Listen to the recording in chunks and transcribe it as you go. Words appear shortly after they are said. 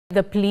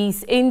The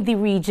police in the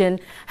region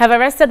have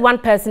arrested one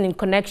person in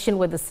connection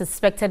with the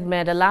suspected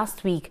murder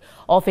last week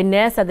of a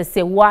nurse at the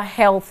Sewa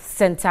Health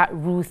Center,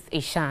 Ruth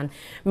Eshun.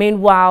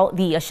 Meanwhile,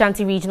 the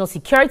Ashanti Regional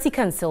Security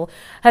Council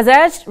has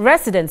urged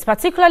residents,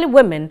 particularly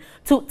women,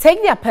 to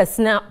take their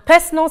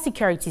personal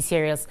security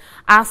serious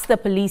as the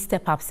police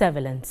step up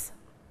surveillance.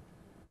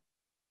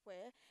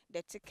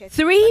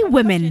 3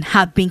 women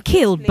have been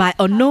killed by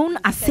unknown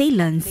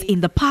assailants in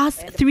the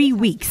past 3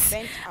 weeks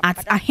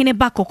at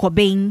Aheneba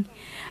Kokobeng,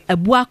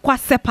 Ebuakwa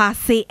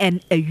Sepase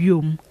and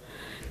Eyum.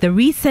 The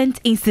recent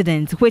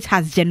incident, which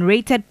has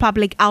generated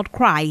public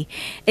outcry,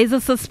 is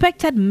a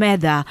suspected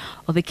murder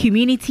of a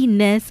community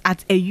nurse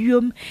at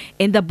Eyum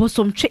in the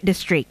Bosomtwe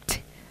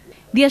district.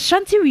 The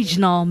Ashanti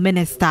Regional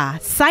Minister,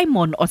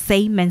 Simon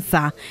Osei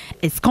Mensah,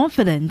 is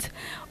confident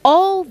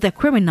all the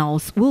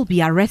criminals will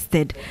be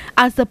arrested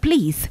as the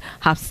police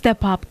have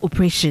stepped up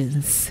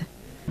operations.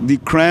 The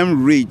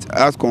crime rate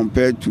as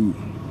compared to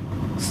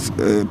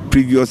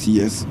previous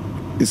years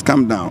is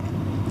come down.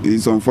 It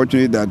is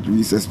unfortunate that we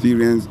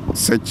experience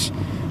such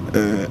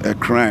a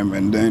crime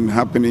and then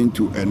happening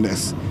to a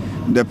nurse.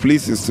 The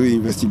police is still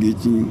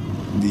investigating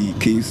the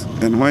case,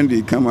 and when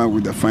they come out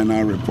with the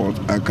final report,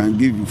 I can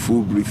give you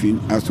full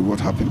briefing as to what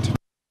happened.